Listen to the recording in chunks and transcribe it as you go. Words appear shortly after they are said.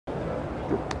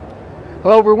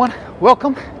Hello everyone,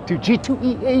 welcome to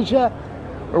G2E Asia.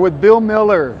 We're with Bill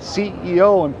Miller,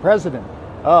 CEO and President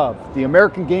of the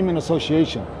American Gaming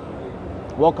Association.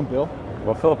 Welcome, Bill.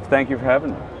 Well, Philip, thank you for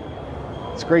having me.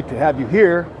 It's great to have you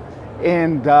here.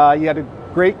 And you had a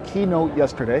great keynote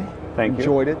yesterday. Thank you.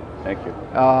 Enjoyed it. Thank you.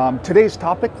 Today's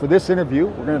topic for this interview,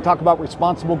 we're going to talk about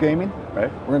responsible gaming. Right.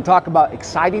 We're going to talk about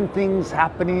exciting things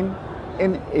happening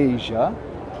in Asia.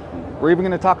 We're even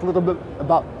going to talk a little bit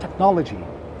about technology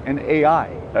and AI.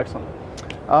 Excellent.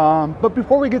 But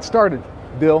before we get started,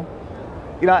 Bill,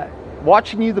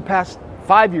 watching you the past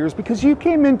 5 years, because you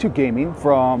came into gaming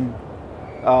from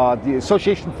the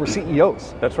Association for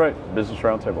CEOs. That's right, Business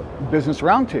Roundtable. Business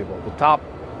Roundtable, the top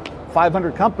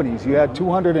 500 companies. You had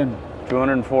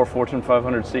 204 Fortune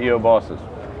 500 CEO bosses.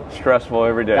 Stressful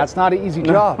every day. That's not an easy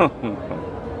job.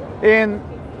 And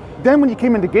then when you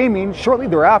came into gaming, shortly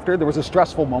thereafter, there was a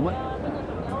stressful moment.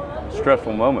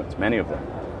 Stressful moments, many of them,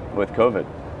 with COVID.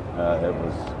 It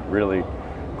was really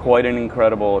quite an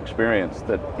incredible experience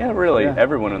that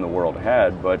everyone in the world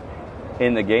had, but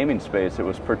in the gaming space, it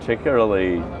was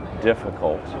particularly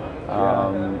difficult.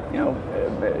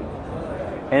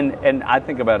 And I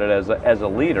think about it as a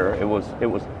leader.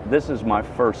 This is my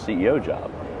first CEO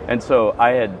job, and so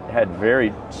I had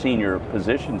very senior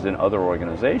positions in other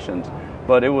organizations,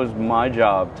 but it was my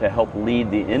job to help lead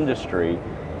the industry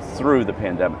through the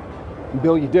pandemic.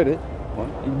 Bill, you did it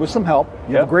with some help.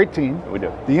 You have a great team. We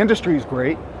do. The industry is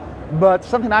great, but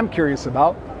something I'm curious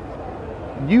about.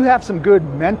 You have some good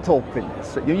mental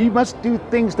fitness. You must do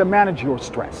things to manage your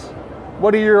stress.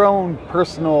 What are your own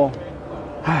personal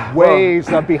ways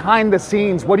behind the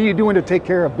scenes? What are you doing to take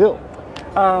care of Bill?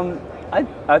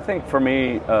 I think for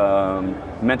me,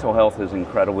 mental health is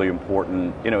incredibly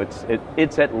important.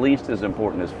 It's at least as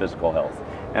important as physical health.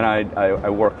 And I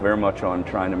work very much on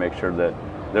trying to make sure that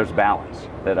there's balance,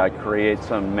 that I create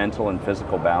some mental and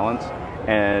physical balance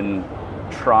and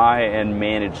try and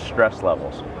manage stress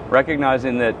levels.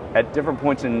 Recognizing that at different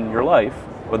points in your life,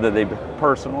 whether they be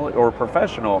personal or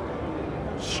professional,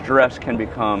 stress can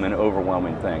become an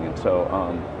overwhelming thing. And so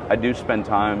I do spend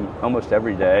time almost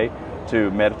every day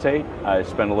to meditate. I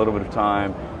spend a little bit of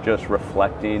time just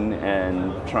reflecting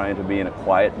and trying to be in a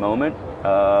quiet moment.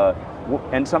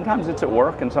 And sometimes it's at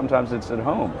work and sometimes it's at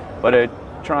home. But I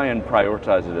try and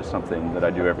prioritize it as something that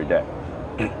I do every day.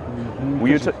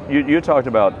 You talked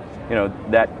about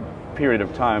that period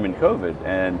of time in COVID,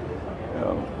 and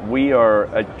we are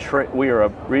a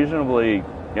reasonably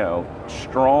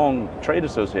strong trade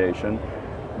association,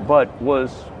 but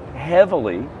was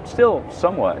heavily, still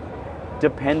somewhat,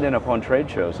 dependent upon trade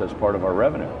shows as part of our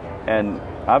revenue. And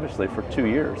obviously for 2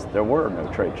 years there were no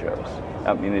trade shows.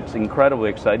 I mean, it's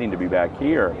incredibly exciting to be back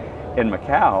here in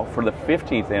Macau for the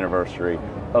 15th anniversary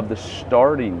of the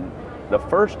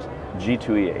first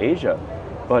G2E Asia.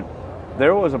 But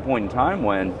there was a point in time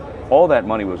when all that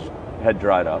money had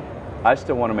dried up. I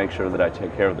still want to make sure that I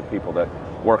take care of the people that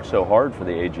work so hard for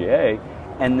the AGA,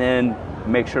 and then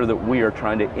make sure that we are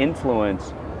trying to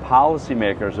influence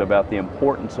policymakers about the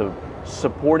importance of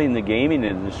supporting the gaming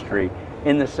industry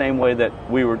in the same way that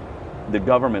the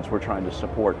governments were trying to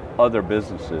support other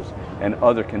businesses and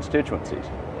other constituencies.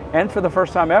 And for the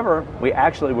first time ever, we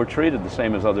actually were treated the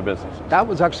same as other businesses. That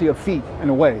was actually a feat in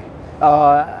a way.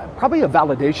 Probably a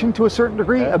validation to a certain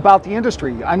degree about the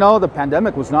industry. I know the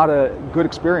pandemic was not a good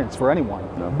experience for anyone,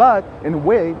 but in a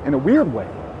weird way,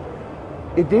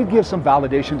 it did give some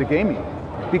validation to gaming,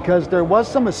 because there was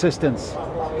some assistance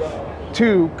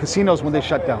to casinos when they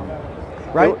shut down,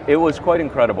 right? It was quite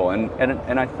incredible,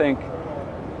 and I think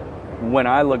when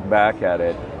I look back at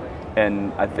it,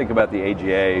 and I think about the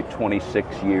AGA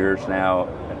 26 years now,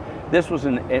 this was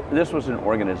an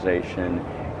organization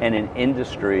and an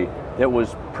industry that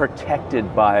was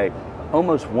protected by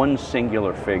almost one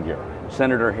singular figure,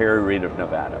 Senator Harry Reid of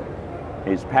Nevada.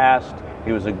 He's passed.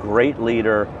 He was a great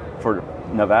leader for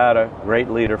Nevada, great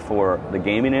leader for the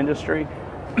gaming industry,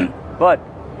 but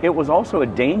it was also a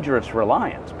dangerous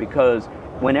reliance, because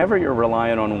whenever you're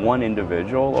relying on one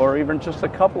individual or even just a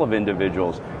couple of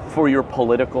individuals for your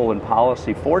political and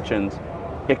policy fortunes,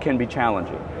 it can be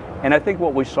challenging. And I think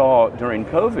what we saw during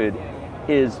COVID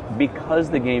is,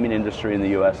 because the gaming industry in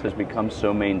the US has become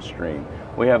so mainstream,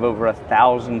 we have over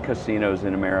 1,000 casinos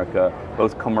in America,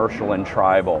 both commercial and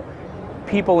tribal.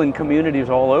 People in communities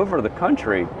all over the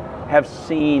country have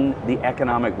seen the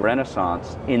economic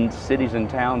renaissance in cities and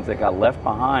towns that got left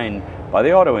behind by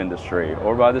the auto industry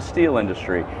or by the steel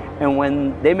industry. And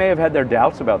when they may have had their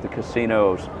doubts about the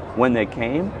casinos when they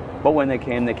came, but when they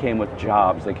came with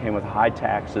jobs, they came with high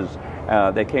taxes,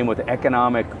 they came with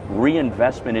economic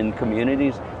reinvestment in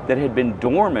communities that had been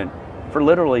dormant for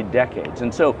literally decades.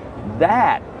 And so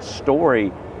that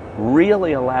story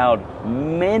really allowed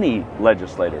many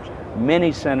legislators,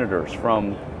 many senators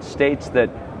from states that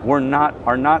are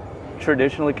not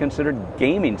traditionally considered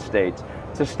gaming states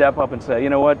to step up and say, you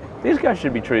know what, these guys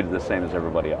should be treated the same as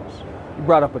everybody else. You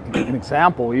brought up an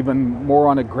example, even more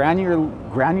on a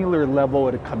granular level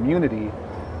at a community,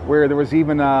 where there was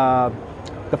even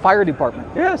the fire department.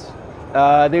 Yes.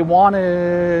 They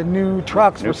wanted new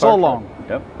trucks for so long.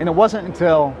 Yep. And it wasn't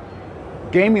until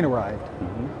gaming arrived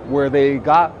where they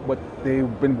got what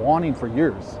they've been wanting for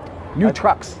years, new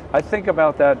trucks. I think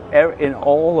about that in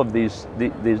all of these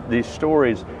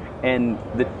stories, and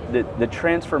the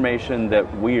transformation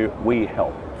that we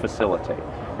help facilitate.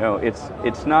 You know,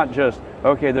 it's not just,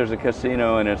 okay, there's a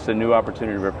casino and it's a new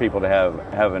opportunity for people to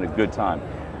having a good time.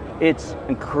 It's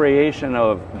a creation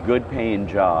of good paying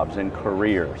jobs and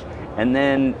careers. And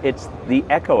then it's the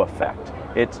echo effect.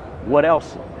 It's what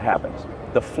else happens.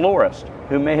 The florist,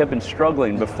 who may have been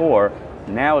struggling before,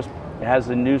 now has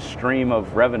a new stream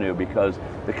of revenue because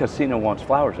the casino wants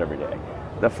flowers every day.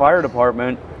 The fire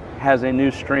department has a new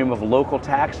stream of local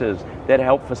taxes that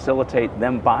help facilitate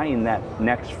them buying that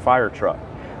next fire truck.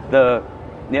 The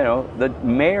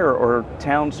mayor or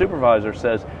town supervisor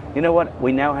says, you know what,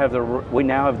 we now have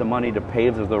the money to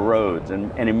pave the roads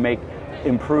and make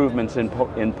improvements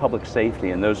in public safety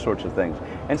and those sorts of things.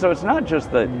 And so it's not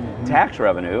just the tax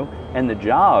revenue and the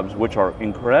jobs, which are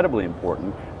incredibly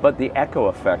important, but the echo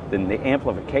effect and the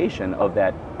amplification of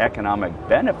that economic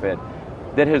benefit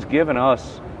that has given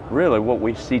us really what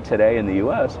we see today in the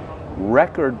US,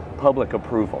 record public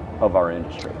approval of our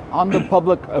industry. On the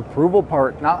public approval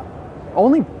part, not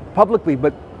only publicly,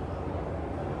 but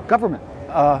government,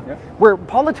 where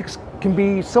politics can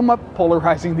be somewhat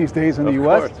polarizing these days in the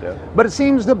US, but it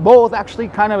seems that both actually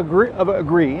kind of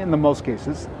agree in the most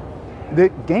cases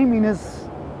that gaming is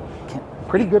a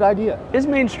pretty good idea. It's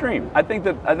mainstream.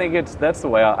 That's the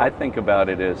way I think about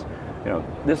it is, you know,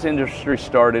 this industry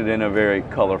started in a very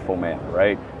colorful manner,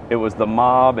 right? It was the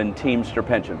mob and Teamster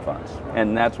pension funds,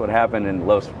 and that's what happened in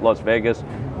Las Vegas.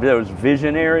 There was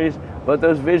visionaries, but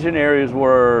those visionaries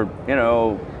were, you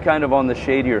know, kind of on the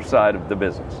shadier side of the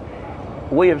business.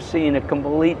 We have seen a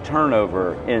complete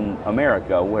turnover in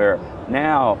America where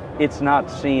now it's not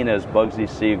seen as Bugsy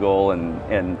Siegel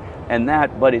and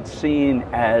that, but it's seen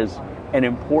as an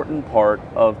important part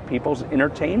of people's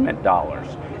entertainment dollars.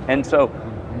 And so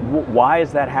why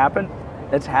has that happened?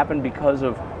 It's happened because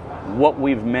of what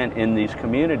we've meant in these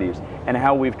communities and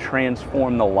how we've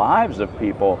transformed the lives of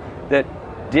people that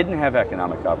didn't have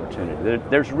economic opportunity.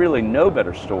 There's really no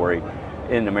better story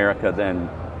in America than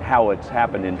how it's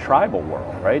happened in tribal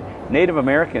world, right? Native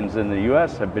Americans in the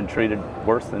US have been treated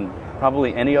worse than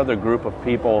probably any other group of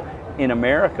people in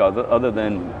America other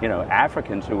than, you know,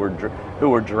 Africans who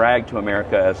were dragged to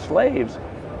America as slaves.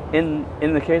 In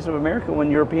the case of America,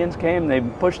 when Europeans came, they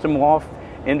pushed them off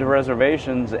into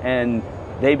reservations and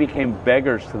they became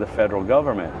beggars to the federal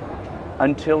government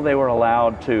until they were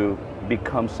allowed to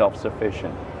become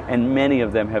self-sufficient. And many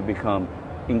of them have become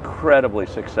incredibly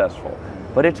successful.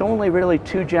 But it's only really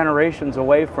 2 generations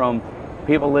away from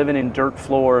people living in dirt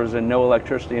floors and no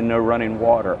electricity and no running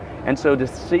water. And so to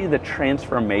see the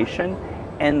transformation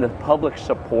and the public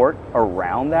support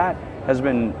around that has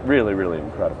been really, really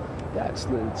incredible. Yeah, it's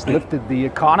lifted the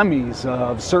economies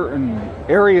of certain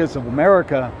areas of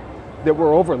America that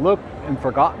were overlooked and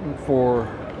forgotten for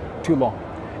too long.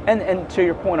 And to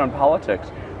your point on politics,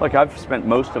 look, I've spent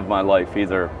most of my life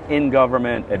either in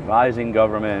government, advising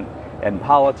government, and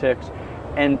politics,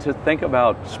 and to think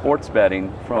about sports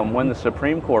betting from when the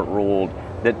Supreme Court ruled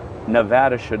that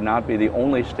Nevada should not be the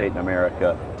only state in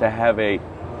America to have a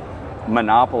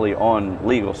monopoly on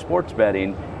legal sports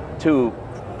betting to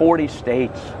 40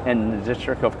 states and the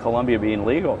District of Columbia being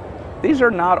legal. These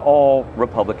are not all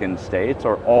Republican states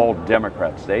or all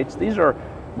Democrat states. These are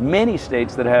many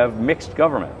states that have mixed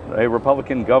government, a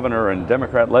Republican governor and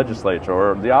Democrat legislature,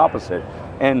 or the opposite.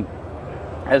 And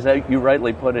as you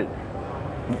rightly put it,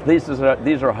 these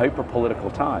are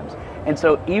hyper-political times. And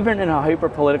so even in a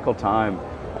hyper-political time,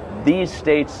 these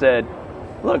states said,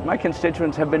 look, my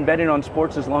constituents have been betting on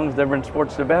sports as long as there have been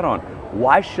sports to bet on.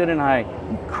 Why shouldn't I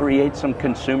create some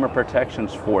consumer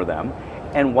protections for them?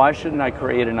 And why shouldn't I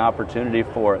create an opportunity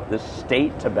for the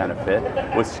state to benefit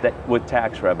with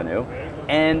tax revenue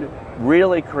and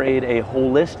really create a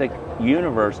holistic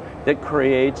universe that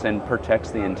creates and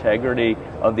protects the integrity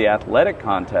of the athletic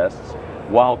contests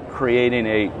while creating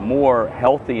a more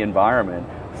healthy environment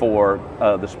for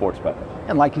the sports betting?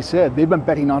 And like you said, they've been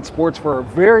betting on sports for a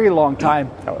very long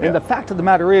time. Oh, yeah. And the fact of the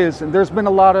matter is, and there's been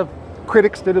a lot of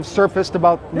critics that have surfaced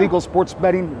about legal sports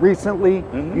betting recently.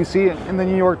 You see it in the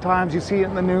New York Times, you see it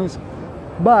in the news.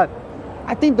 But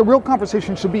I think the real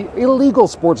conversation should be illegal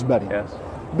sports betting. Yes.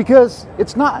 Because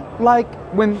it's not like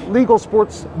when legal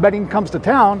sports betting comes to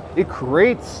town, it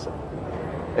creates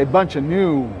a bunch of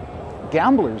new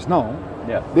gamblers. No.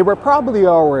 Yeah. They were probably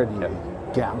already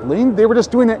gambling. They were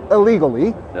just doing it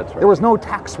illegally. That's right. There was no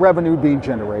tax revenue being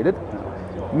generated.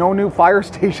 No new fire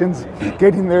stations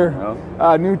getting their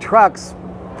new trucks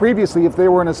previously if they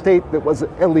were in a state that was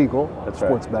illegal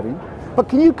sports betting. But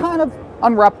can you kind of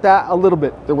unwrap that a little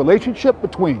bit? The relationship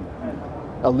between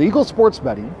illegal sports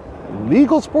betting,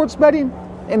 legal sports betting,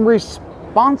 and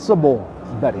responsible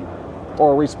betting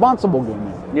or responsible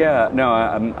gaming. Yeah, no,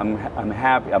 I'm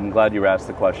happy. I'm glad you asked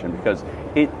the question because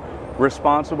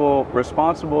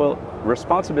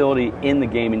responsibility in the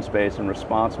gaming space and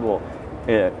responsible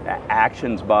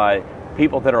actions by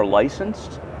people that are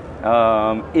licensed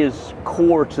is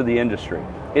core to the industry.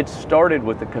 It started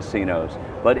with the casinos,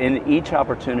 but in each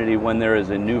opportunity when there is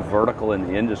a new vertical in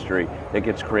the industry that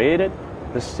gets created,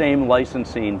 the same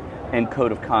licensing and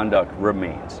code of conduct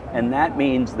remains. And that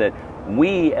means that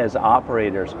we as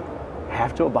operators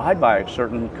have to abide by a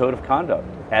certain code of conduct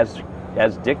as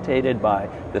dictated by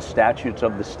the statutes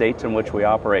of the states in which we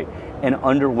operate and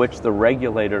under which the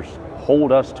regulators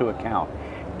hold us to account.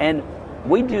 And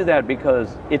we do that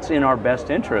because it's in our best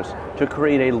interest to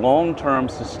create a long-term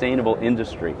sustainable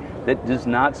industry that is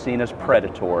not seen as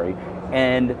predatory,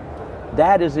 and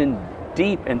that is in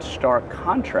deep and stark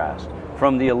contrast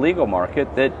from the illegal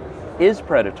market that is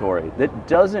predatory, that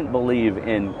doesn't believe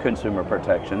in consumer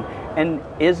protection and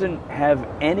isn't have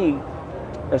any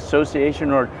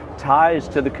association or ties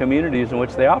to the communities in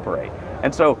which they operate.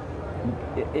 And so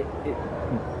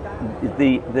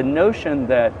the notion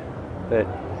that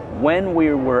when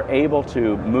we were able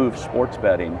to move sports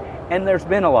betting, and there's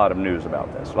been a lot of news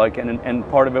about this, like, and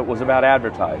part of it was about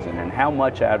advertising and how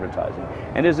much advertising,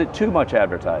 and is it too much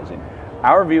advertising?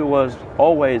 Our view was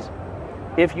always,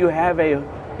 if you have a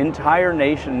entire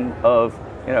nation of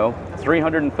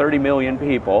 330 million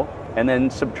people, and then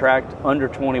subtract under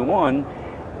 21,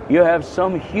 you have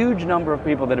some huge number of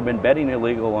people that have been betting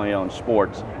illegally on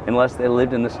sports unless they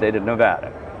lived in the state of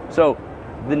Nevada. So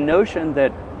the notion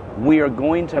that we are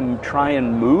going to try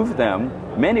and move them,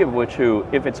 many of which who,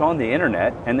 if it's on the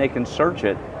internet and they can search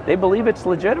it, they believe it's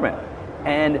legitimate.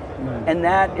 And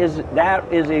that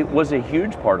was a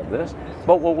huge part of this.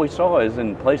 But what we saw is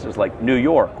in places like New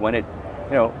York, when it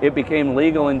became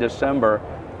legal in December,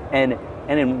 and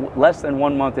in less than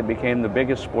 1 month it became the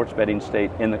biggest sports betting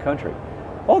state in the country.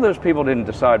 All those people didn't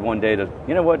decide one day to,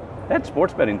 you know what, that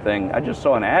sports betting thing, I just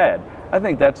saw an ad. I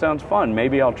think that sounds fun,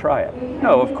 maybe I'll try it.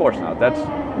 No, of course not. That's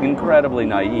incredibly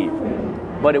naive.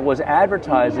 But it was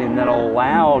advertising that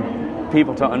allowed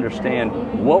people to understand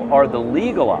what are the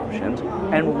legal options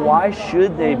and why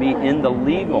should they be in the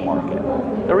legal market.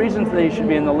 The reason they should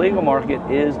be in the legal market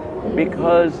is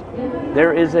because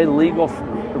there is a legal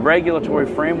regulatory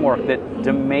framework that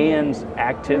demands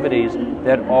activities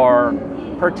that are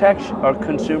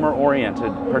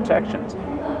consumer-oriented protections.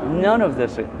 None of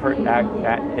this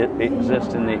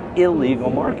exists in the illegal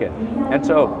market. And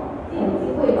so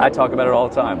I talk about it all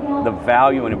the time, the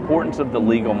value and importance of the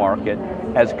legal market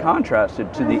as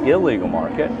contrasted to the illegal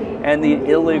market, and the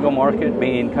illegal market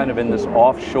being kind of in this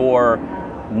offshore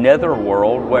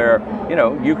netherworld where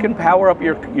you can power up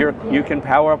your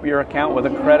account with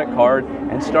a credit card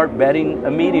and start betting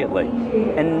immediately,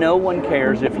 and no one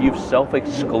cares if you've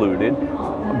self-excluded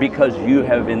because you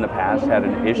have in the past had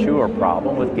an issue or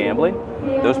problem with gambling.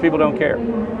 Those people don't care.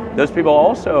 Those people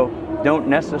also don't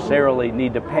necessarily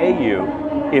need to pay you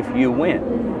if you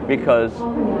win, because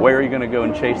where are you going to go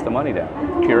and chase the money down?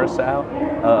 Curacao,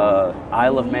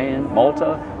 Isle of Man,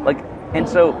 Malta, and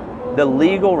so the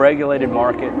legal regulated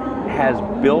market has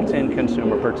built-in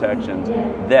consumer protections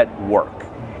that work.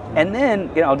 And then,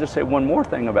 I'll just say one more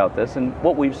thing about this, and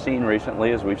what we've seen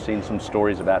recently is we've seen some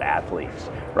stories about athletes,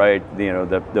 right?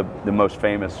 The most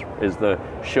famous is the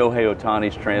Shohei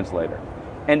Ohtani's translator.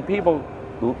 And people,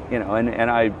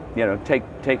 and I,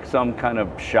 take some kind of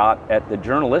shot at the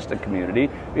journalistic community,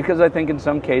 because I think in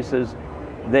some cases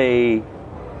they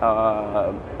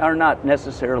are not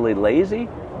necessarily lazy,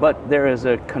 but there is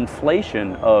a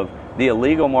conflation of the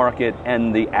illegal market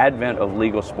and the advent of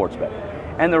legal sports betting.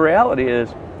 And the reality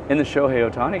is, in the Shohei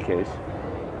Ohtani case,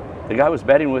 the guy was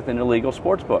betting with an illegal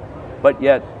sports book, but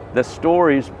yet the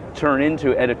stories turn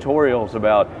into editorials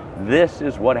about this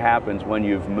is what happens when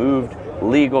you've moved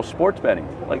legal sports betting.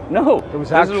 No, it was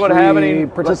this is what happening.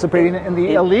 Participating in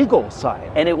the illegal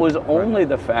side. And it was only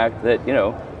the fact that,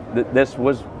 that this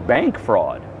was bank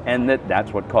fraud. and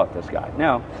that's what caught this guy.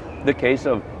 Now, the case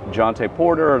of Jonte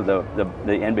Porter, the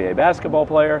NBA basketball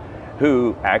player,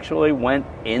 who actually went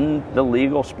in the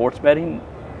legal sports betting,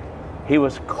 he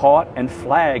was caught and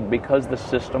flagged because the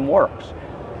system works.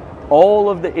 All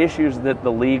of the issues that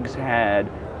the leagues had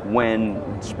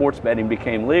when sports betting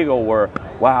became legal were,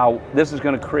 wow, this is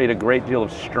going to create a great deal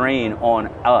of strain on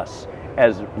us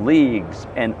as leagues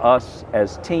and us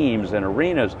as teams and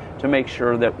arenas to make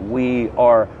sure that we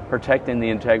are protecting the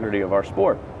integrity of our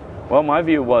sport. Well, my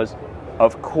view was,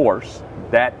 of course,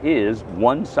 that is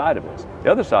one side of this.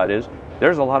 The other side is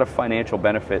there's a lot of financial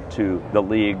benefit to the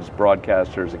leagues,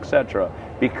 broadcasters, etc.,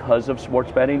 because of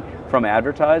sports betting from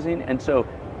advertising. And so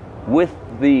with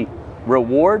the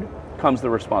reward comes the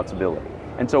responsibility.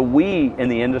 And so we in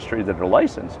the industry that are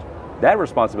licensed, that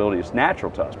responsibility is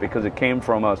natural to us because it came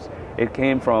from us. It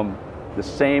came from the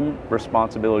same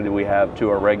responsibility we have to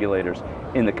our regulators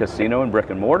in the casino and brick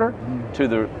and mortar, to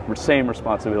the same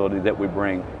responsibility that we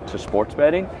bring to sports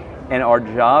betting. And our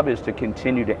job is to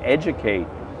continue to educate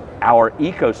our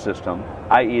ecosystem,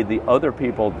 i.e. the other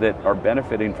people that are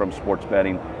benefiting from sports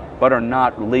betting but are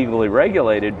not legally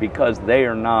regulated because they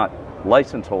are not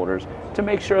license holders, to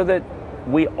make sure that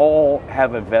we all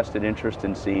have a vested interest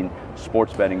in seeing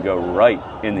sports betting go right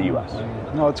in the U.S.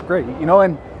 No, it's great. You know,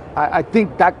 and I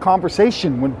think that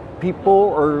conversation, when people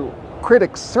or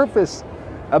critics surface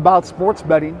about sports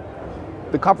betting,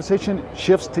 the conversation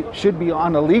shifts to, should be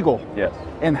on illegal. Yes.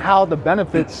 And how the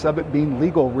benefits of it being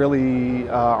legal really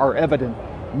are evident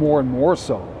more and more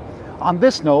so. On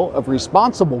this note of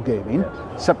responsible gaming,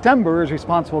 September is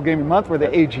Responsible Gaming Month for the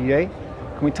AGA.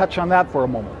 Can we touch on that for a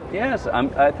moment? Yes,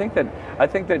 I think that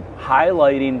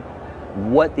highlighting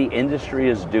what the industry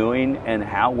is doing and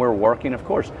how we're working. Of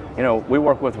course, you know, we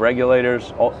work with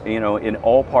regulators, you know, in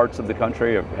all parts of the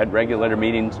country. I've had regulator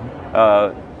meetings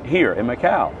here in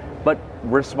Macau. But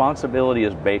responsibility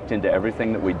is baked into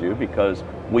everything that we do because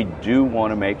we do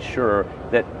want to make sure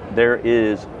that there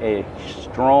is a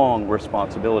strong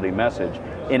responsibility message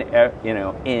in, you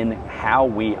know, in how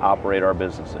we operate our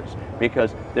businesses.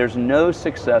 Because there's no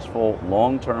successful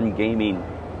long-term gaming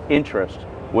interest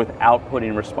without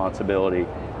putting responsibility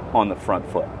on the front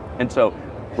foot. And so,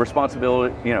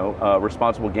 responsibility, you know,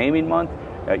 Responsible Gaming Month.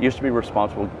 It used to be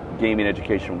Responsible Gaming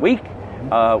Education Week.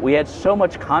 We had so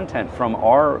much content from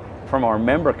our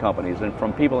member companies and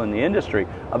from people in the industry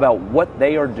about what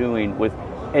they are doing with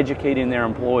educating their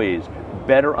employees,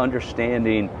 better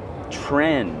understanding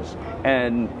trends,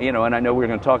 and you know, and I know we're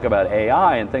going to talk about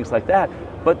AI and things like that,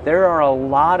 but there are a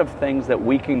lot of things that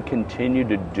we can continue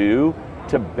to do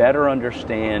to better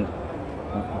understand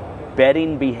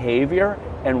betting behavior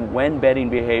and when betting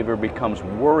behavior becomes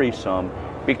worrisome.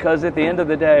 Because at the end of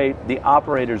the day, the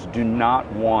operators do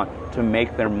not want to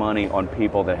make their money on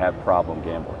people that have problem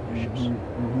gambling issues.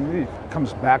 It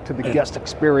comes back to the guest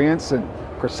experience and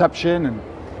perception and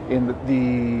in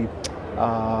the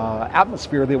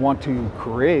atmosphere they want to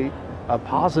create, a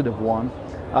positive one.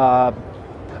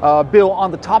 Bill,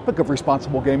 on the topic of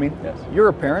responsible gaming, yes. You're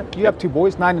a parent. You have two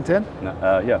boys, 9 and 10? Yeah,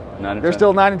 9 and 10. They're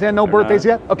still 9 and 10, no birthdays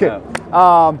yet? Okay.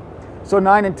 No. So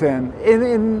 9 and 10.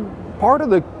 In part of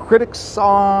the critics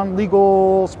on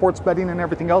legal sports betting and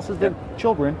everything else is the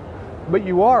children, but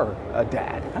you are a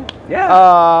dad.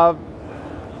 Yeah.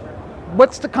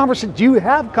 What's the conversation? Do you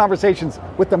have conversations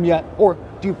with them yet, or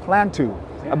do you plan to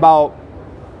about,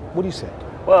 what do you say?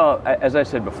 Well, as I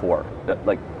said before,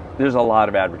 like there's a lot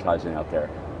of advertising out there.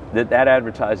 That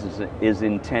advertising is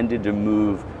intended to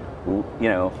move, you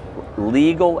know,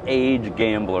 legal age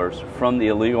gamblers from the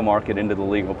illegal market into the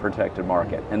legal protected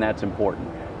market, and that's important.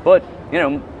 But, you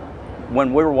know,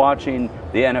 when we're watching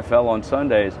the NFL on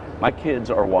Sundays, my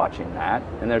kids are watching that,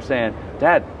 and they're saying,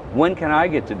 Dad, when can I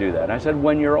get to do that? And I said,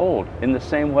 when you're old. In the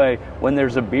same way, when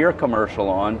there's a beer commercial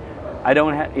on, I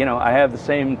don't have, you know, I have the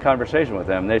same conversation with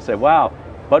them. They say, wow,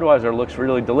 Budweiser looks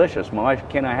really delicious. Why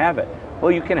can't I have it?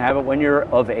 Well, you can have it when you're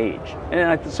of age.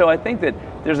 And so I think that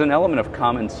there's an element of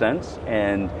common sense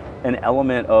and an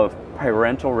element of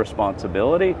parental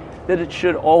responsibility that it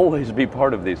should always be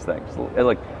part of these things.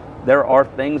 Like, there are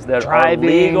things that driving,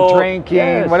 are legal,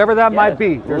 drinking, whatever that might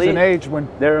be. There's an age when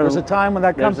there's a time when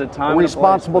that comes. A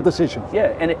responsible decision. Yeah,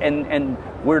 and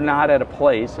we're not at a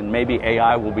place, and maybe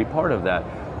AI will be part of that.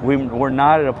 We're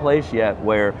not at a place yet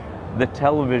where the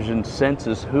television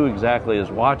senses who exactly is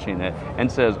watching it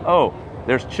and says, oh,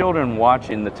 there's children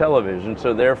watching the television,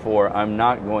 so therefore I'm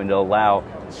not going to allow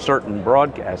certain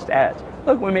broadcast ads.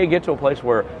 Look, we may get to a place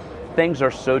where things are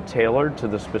so tailored to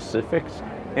the specifics,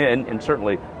 and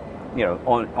certainly, you know,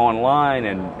 online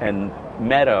and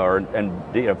Meta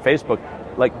and you know, Facebook,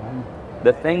 like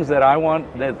the things that I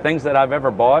want, the things that I've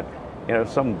ever bought,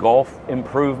 some golf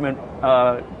improvement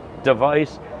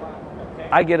device,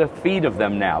 I get a feed of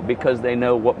them now because they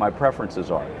know what my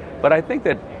preferences are. But I think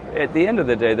that at the end of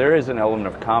the day, there is an element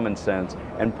of common sense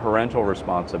and parental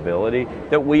responsibility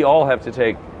that we all have to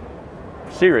take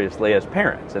seriously as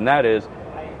parents, and that is,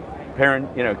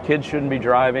 kids shouldn't be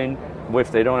driving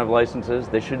if they don't have licenses.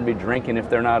 They shouldn't be drinking if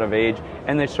they're not of age,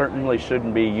 and they certainly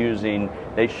shouldn't be using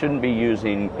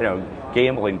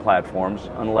gambling platforms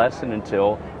unless and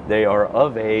until they are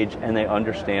of age and they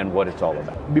understand what it's all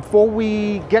about. Before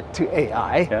we get to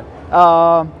AI,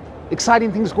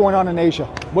 exciting things going on in Asia.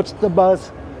 What's the buzz?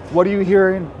 What are you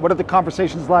hearing? What are the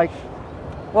conversations like?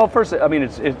 Well, first, I mean,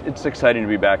 it's exciting to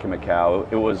be back in Macau.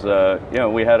 It was,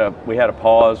 we had a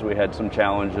pause. We had some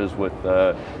challenges with,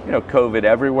 COVID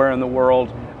everywhere in the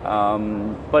world.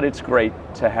 But it's great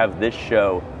to have this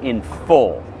show in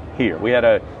full here. We had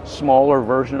a smaller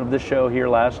version of this show here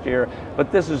last year,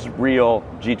 but this is real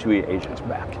G2E Asia. It's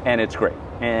back, and it's great.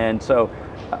 And so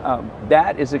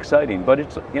that is exciting. But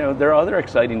it's, there are other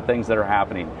exciting things that are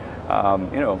happening.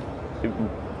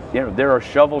 There are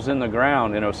shovels in the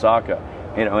ground in Osaka.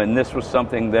 And this was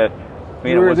something that,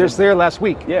 we were just there last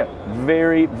week. Yeah,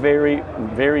 very, very,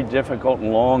 very difficult,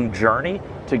 long journey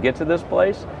to get to this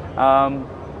place.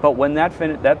 But when that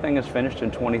thing is finished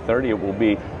in 2030, it will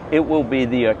be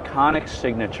the iconic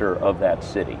signature of that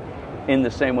city, in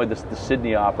the same way the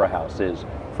Sydney Opera House is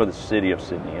for the city of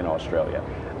Sydney in Australia.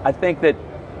 I think that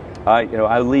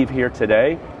I leave here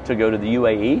today to go to the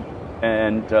UAE,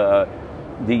 and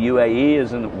the UAE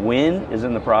is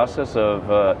in the process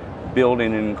of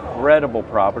building an incredible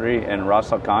property in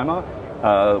Ras Al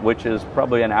Khaimah, which is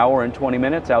probably an hour and 20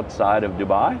 minutes outside of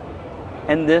Dubai.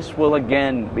 And this will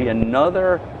again be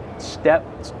another step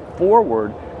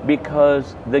forward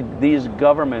because these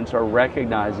governments are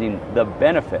recognizing the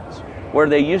benefits. Where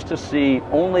they used to see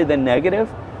only the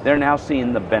negative, they're now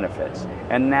seeing the benefits.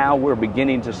 And now we're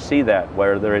beginning to see that,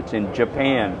 whether it's in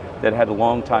Japan that had a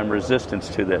long time resistance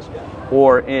to this,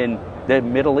 or in the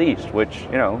Middle East, which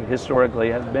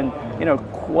historically has been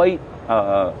quite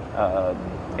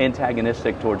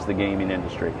antagonistic towards the gaming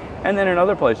industry, and then in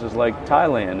other places like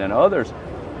Thailand and others,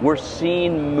 we're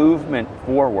seeing movement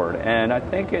forward. And I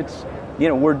think it's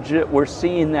we're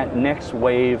seeing that next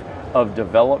wave of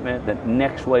development, that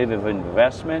next wave of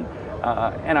investment,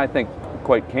 and I think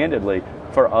quite candidly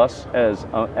for us as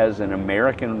an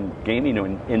American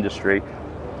gaming industry,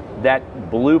 that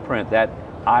blueprint, that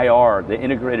IR, the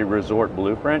integrated resort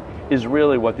blueprint, is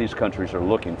really what these countries are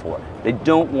looking for. They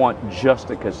don't want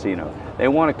just a casino. They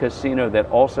want a casino that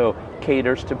also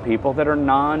caters to people that are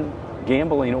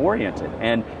non-gambling oriented.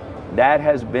 And that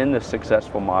has been the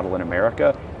successful model in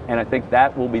America. And I think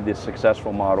that will be the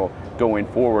successful model going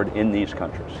forward in these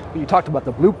countries. You talked about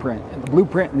the blueprint, and the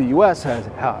blueprint in the US has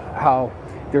how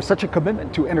there's such a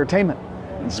commitment to entertainment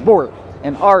and sport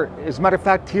and art. As a matter of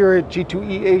fact, here at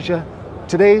G2E Asia,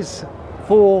 today's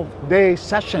full day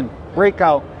session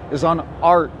breakout is on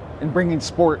art and bringing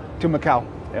sport to Macau.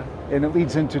 Yeah. And it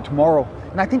leads into tomorrow.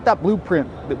 And I think that blueprint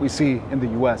that we see in the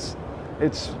US,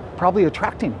 it's probably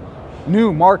attracting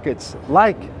new markets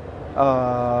like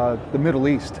the Middle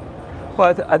East.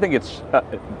 Well, I think it's,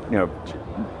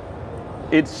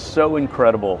 it's so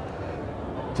incredible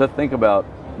to think about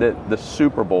the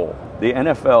Super Bowl, the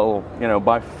NFL,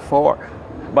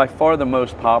 by far the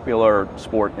most popular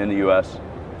sport in the US.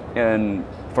 And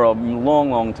for a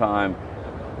long, long time,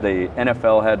 the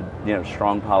NFL had,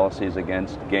 strong policies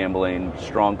against gambling,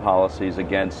 strong policies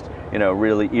against,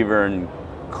 really even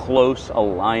close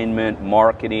alignment,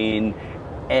 marketing.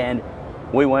 And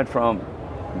we went from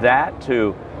that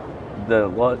to the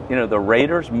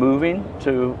Raiders moving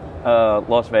to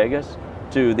Las Vegas,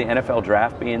 to the NFL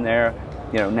draft being there.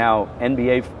 Now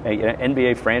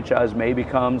NBA franchise maybe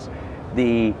becomes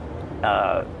the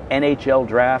NHL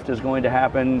draft is going to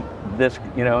happen this,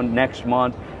 next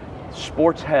month.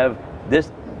 Sports have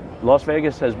this. Las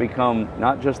Vegas has become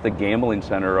not just the gambling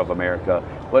center of America,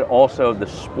 but also the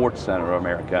sports center of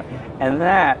America. And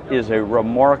that is a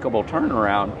remarkable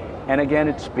turnaround. And again,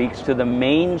 it speaks to the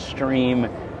mainstream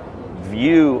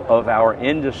view of our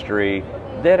industry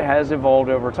that has evolved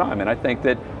over time. And I think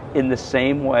that in the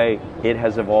same way it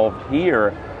has evolved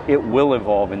here, it will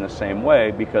evolve in the same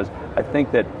way, because I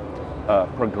think that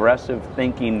progressive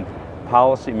thinking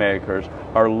policymakers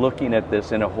are looking at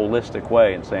this in a holistic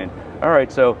way and saying, all right,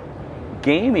 so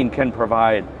gaming can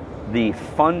provide the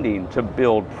funding to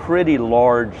build pretty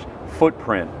large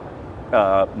footprint,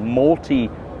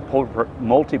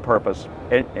 multi-purpose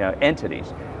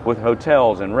entities with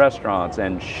hotels and restaurants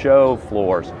and show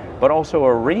floors, but also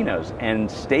arenas and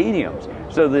stadiums,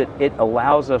 so that it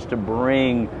allows us to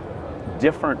bring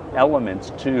different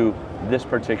elements to this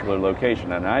particular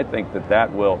location, and I think that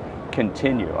that will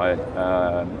continue.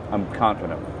 I'm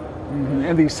confident. Mm-hmm.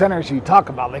 And these centers you talk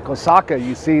about, like Osaka,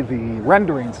 you see the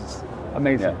renderings, it's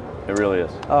amazing. Yeah, it really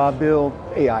is. Bill,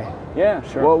 AI. Yeah,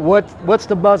 sure. What's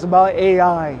the buzz about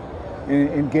AI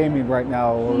in gaming right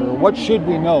now, or what should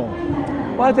we know?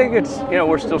 Well, I think it's,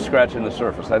 we're still scratching the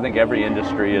surface. I think every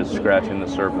industry is scratching the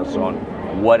surface on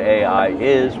what AI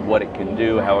is, what it can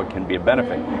do, how it can be a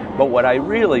benefit. But what I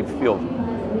really feel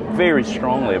very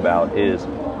strongly about is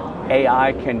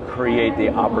AI can create the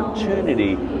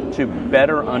opportunity to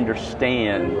better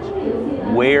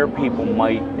understand where people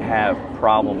might have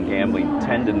problem gambling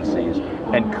tendencies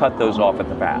and cut those off at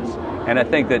the pass. And I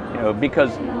think that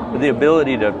because the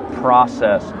ability to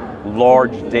process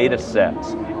large data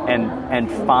sets and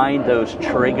find those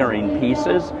triggering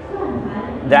pieces,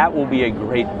 that will be a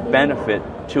great benefit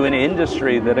to an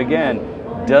industry that,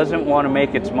 again, doesn't want to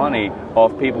make its money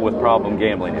off people with problem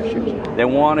gambling issues. They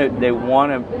want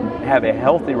to have a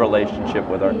healthy relationship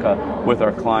with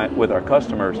our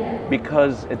customers,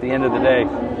 because at the end of the day,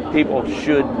 people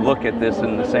should look at this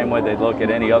in the same way they look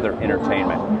at any other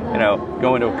entertainment.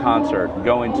 Going to a concert,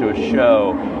 going to a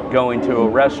show, going to a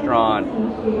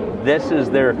restaurant. This is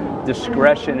their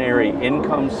discretionary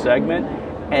income segment,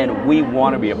 and we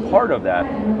want to be a part of that.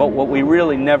 But what we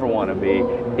really never want to be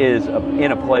is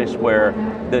in a place where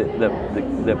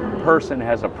the person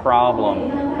has a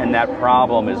problem and that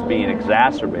problem is being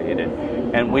exacerbated.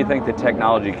 And we think that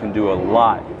technology can do a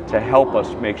lot to help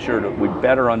us make sure that we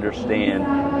better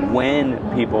understand when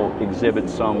people exhibit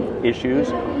some issues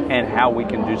and how we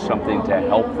can do something to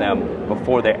help them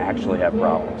before they actually have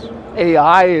problems.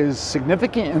 AI is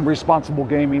significant in responsible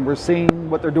gaming. We're seeing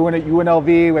what they're doing at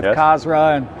UNLV with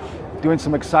Kazra and doing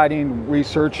some exciting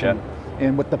research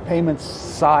and with the payments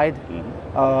side,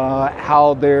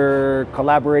 how they're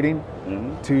collaborating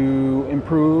to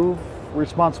improve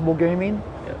responsible gaming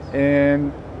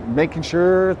and making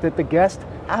sure that the guest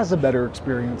has a better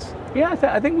experience. Yeah,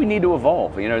 I think we need to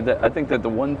evolve. I think that the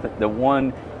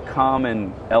one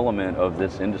common element of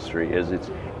this industry is it's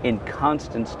in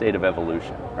constant state of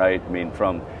evolution, right? I mean,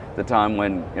 from the time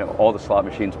when all the slot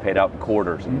machines paid out in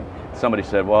quarters, and somebody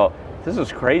said, "Well, this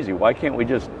is crazy. Why can't we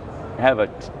just have a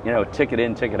ticket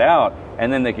in, ticket out,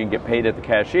 and then they can get paid at the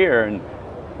cashier?" And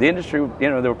the industry,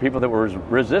 there were people that were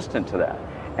resistant to that.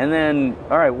 And then,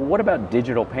 all right, well, what about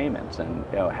digital payments, and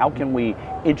how can we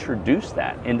introduce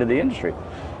that into the industry?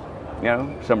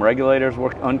 Some regulators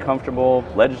were uncomfortable,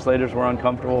 legislators were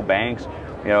uncomfortable, banks,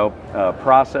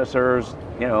 processors,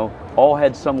 all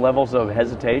had some levels of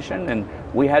hesitation, and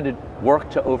we had to work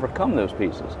to overcome those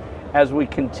pieces. As we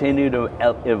continue to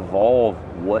evolve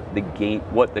what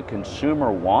the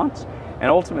consumer wants, and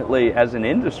ultimately, as an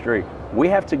industry, we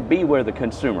have to be where the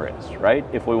consumer is, right?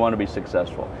 If we want to be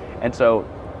successful. And so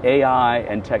AI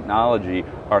and technology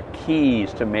are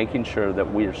keys to making sure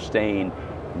that we are staying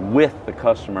with the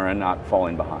customer and not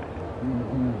falling behind.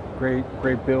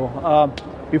 Great, Bill.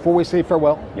 Before we say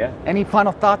farewell, any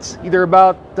final thoughts, either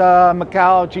about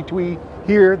Macau, G2E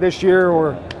here this year,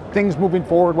 or things moving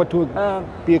forward, what to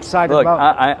be excited about?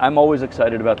 I'm always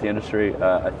excited about the industry.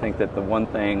 I think that the one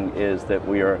thing is that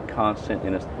we are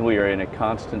in a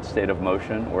constant state of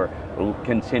motion. We're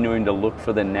continuing to look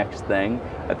for the next thing.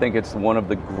 I think it's one of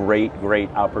the great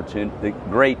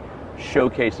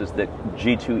showcases that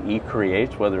G2E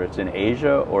creates, whether it's in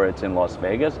Asia or it's in Las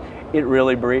Vegas. It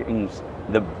really brings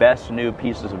the best new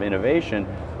pieces of innovation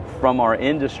from our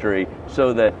industry,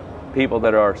 so that people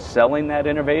that are selling that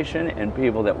innovation and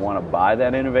people that want to buy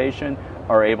that innovation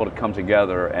are able to come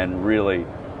together and really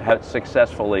have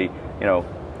successfully,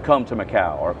 come to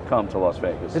Macau or come to Las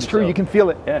Vegas. It's true, you can feel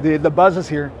it. Yeah. The buzz is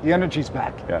here, the energy's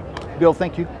back. Yeah. Bill,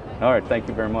 thank you. All right, thank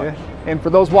you very much. Yeah. And for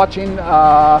those watching,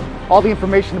 all the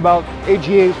information about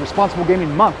AGA's Responsible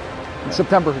Gaming Month in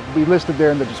September will be listed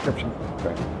there in the description.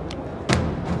 Great.